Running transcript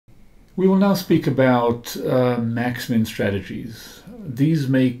We will now speak about Maxmin strategies. These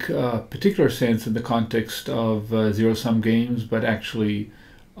make particular sense in the context of zero-sum games, but actually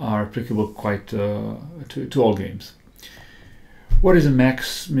are applicable quite to all games. What is a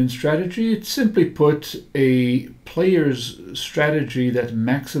Maxmin strategy? It's simply put a player's strategy that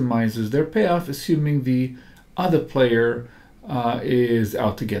maximizes their payoff, assuming the other player is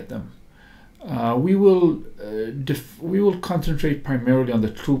out to get them. We will concentrate primarily on the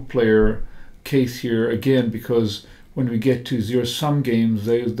two-player case here, again, because when we get to zero-sum games,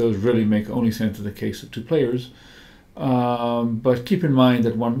 those really make only sense in the case of two players. But keep in mind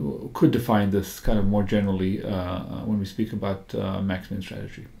that one could define this kind of more generally when we speak about Maxmin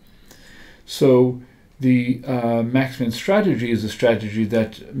strategy. So the Maxmin strategy is a strategy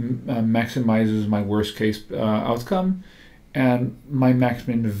that maximizes my worst case outcome, and my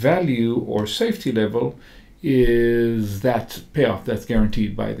Maxmin value or safety level is that payoff that's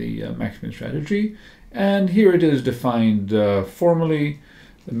guaranteed by the Maxmin strategy. And here it is defined formally.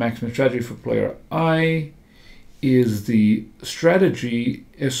 The Maxmin strategy for player I is the strategy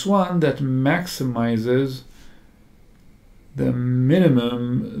S1 that maximizes the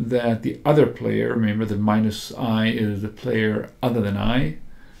minimum that the other player, remember that minus I is the player other than I,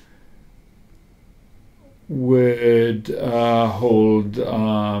 would hold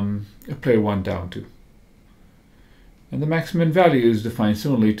player 1 down to. And the Maxmin value is defined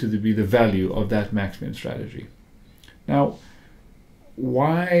similarly to be the value of that Maxmin strategy. Now,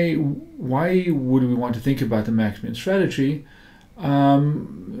 why would we want to think about the Maxmin strategy?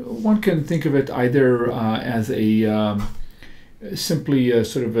 One can think of it either as a simply a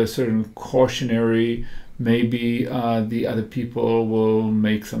sort of a certain cautionary, maybe the other people will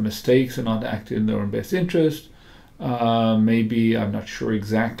make some mistakes and not act in their own best interest. Maybe I'm not sure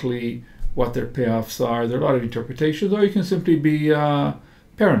exactly what their payoffs are. There are a lot of interpretations, or you can simply be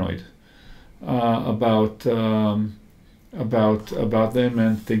paranoid about them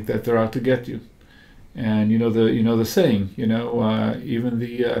and think that they're out to get you. And you know the saying, even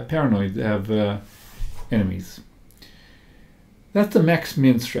the paranoid have enemies. That's the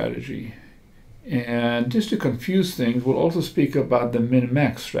Maxmin strategy. And just to confuse things, we'll also speak about the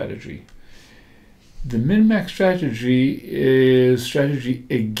min-max strategy. The min-max strategy is strategy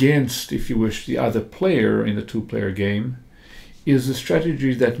against, if you wish, the other player in the two-player game, is a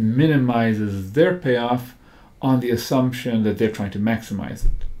strategy that minimizes their payoff on the assumption that they're trying to maximize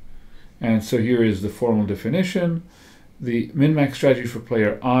it. And so here is the formal definition. The min-max strategy for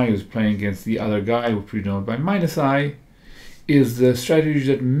player I, who's playing against the other guy, which we denote by minus I, is the strategy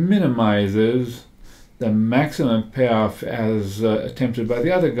that minimizes the maximum payoff as attempted by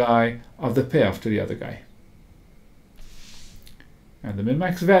the other guy of the payoff to the other guy. And the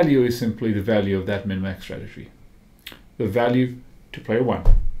min-max value is simply the value of that min-max strategy, the value to player 1.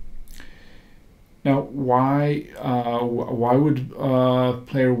 Now, why would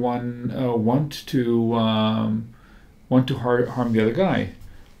player 1 want to harm the other guy?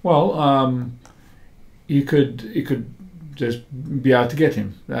 Well, you could just be out to get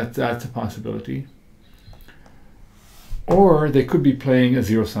him. That's a possibility. Or they could be playing a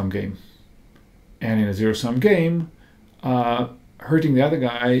zero-sum game, and in a zero-sum game, hurting the other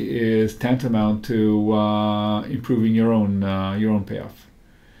guy is tantamount to improving your own payoff.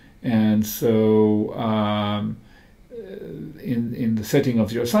 And so in the setting of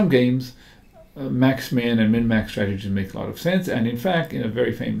zero-sum games, Maxmin and min-max strategies make a lot of sense. And in fact, in a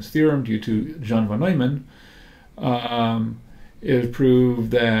very famous theorem due to John von Neumann, it proved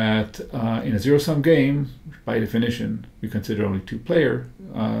that in a zero-sum game, by definition, we consider only two-player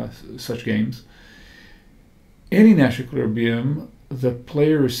such games, any Nash equilibrium, the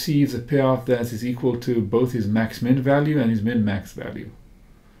player receives a payoff that is equal to both his max-min value and his min-max value.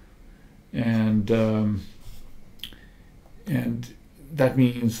 And that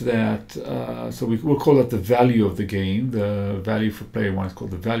means that, so we'll call that the value of the game. The value for player 1 is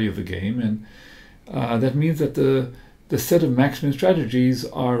called the value of the game. And that means that the set of Maxmin strategies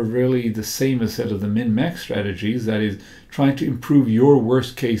are really the same as set of the min-max strategies. That is, trying to improve your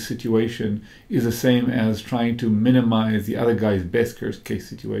worst case situation is the same as trying to minimize the other guy's best case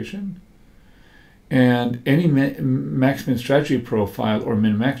situation. And any Maxmin strategy profile or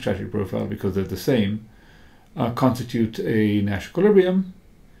min-max strategy profile, because they're the same, constitute a Nash equilibrium.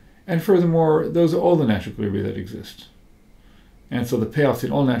 And furthermore, those are all the Nash equilibria that exist. And so the payoffs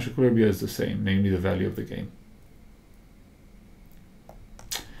in all Nash equilibria is the same, namely the value of the game.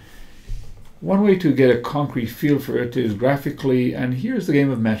 One way to get a concrete feel for it is graphically, and here's the game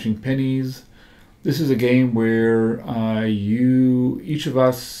of matching pennies. This is a game where each of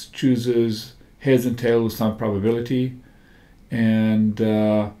us chooses heads and tails with some probability, and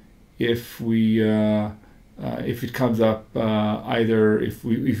if we if it comes up either if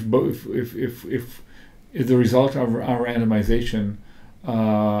the result of our randomization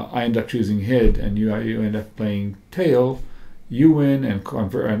I end up choosing head and you end up playing tail, you win, and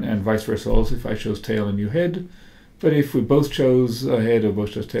vice versa also if I chose tail and you head. But if we both chose head or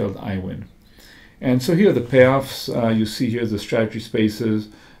both chose tail, I win. And so here are the payoffs. You see here the strategy spaces.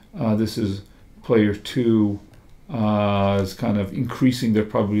 This is player 2 is kind of increasing their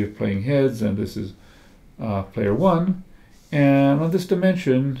probability of playing heads, and this is player 1. And on this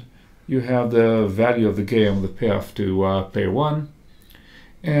dimension, you have the value of the game, the payoff to player 1.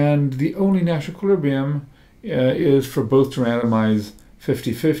 And the only natural equilibrium is for both to randomize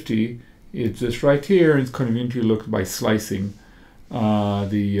 50-50. It's this right here. It's conveniently looked by slicing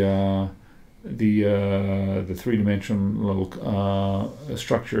the three-dimensional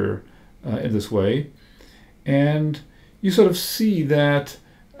structure in this way, and you sort of see that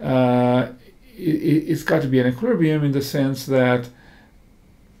it's got to be an equilibrium in the sense that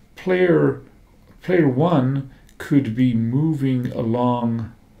player 1 could be moving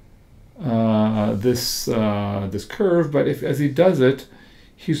along this curve, but as he does it,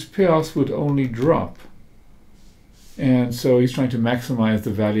 his payoffs would only drop, and so he's trying to maximize the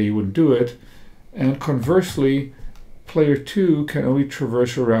value. He wouldn't do it. And conversely, player 2 can only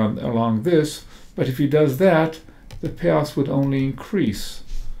traverse along this, but if he does that, the payoffs would only increase,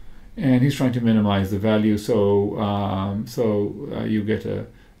 and he's trying to minimize the value. So you get a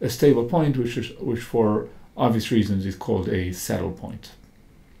stable point, which for obvious reasons is called a saddle point.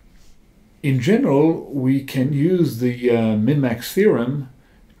 In general, we can use the min-max theorem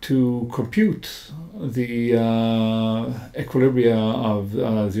to compute the equilibria of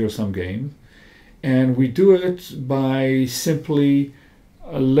zero-sum games. And we do it by simply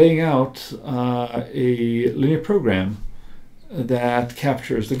laying out a linear program that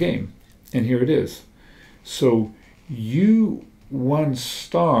captures the game. And here it is. So U1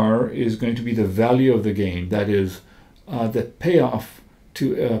 star is going to be the value of the game. That is the payoff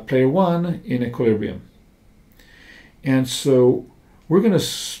to player 1 in equilibrium. And so we're going to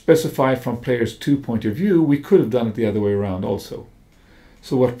specify from player's 2 point of view. We could have done it the other way around also.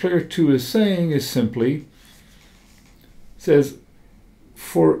 So what player 2 is saying is simply, says,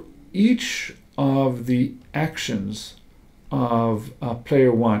 for each of the actions of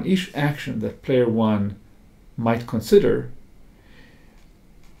player 1, each action that player 1 might consider,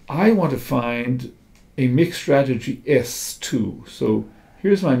 I want to find a mixed strategy S2. So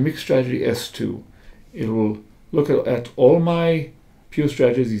here's my mixed strategy S2. It will look at all my pure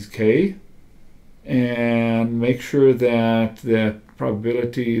strategies K and make sure that the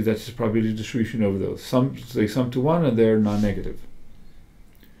probability, that's the probability distribution over those. They sum to 1 and they're non-negative.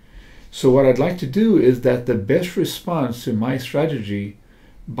 So what I'd like to do is that the best response to my strategy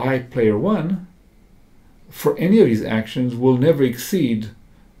by player 1 for any of these actions will never exceed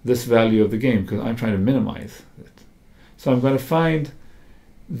this value of the game, because I'm trying to minimize it. So I'm going to find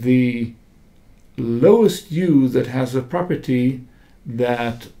the lowest U that has a property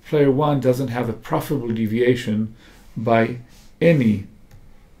that player 1 doesn't have a profitable deviation by any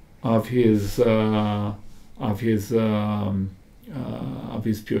of his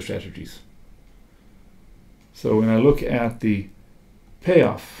pure strategies. So when I look at the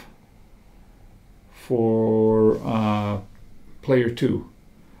payoff for player 2,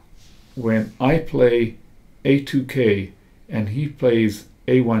 when I play A2K and he plays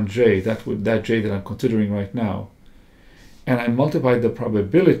A1J, that J that I'm considering right now, and I multiply the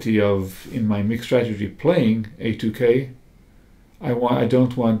probability of, in my mixed strategy, playing A2K, I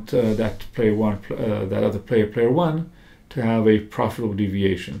don't want that player 1, that other player 1, to have a profitable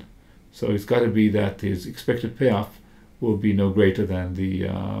deviation. So it's got to be that his expected payoff will be no greater than the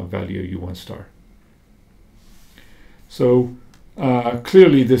value U1 star. So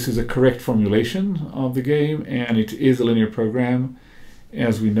clearly this is a correct formulation of the game, and it is a linear program.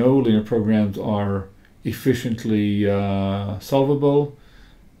 As we know, linear programs are efficiently solvable,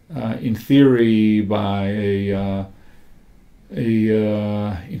 in theory by a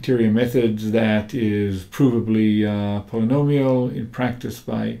interior method that is provably polynomial, in practice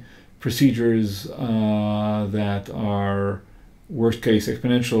by procedures that are worst case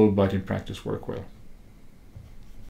exponential, but in practice work well.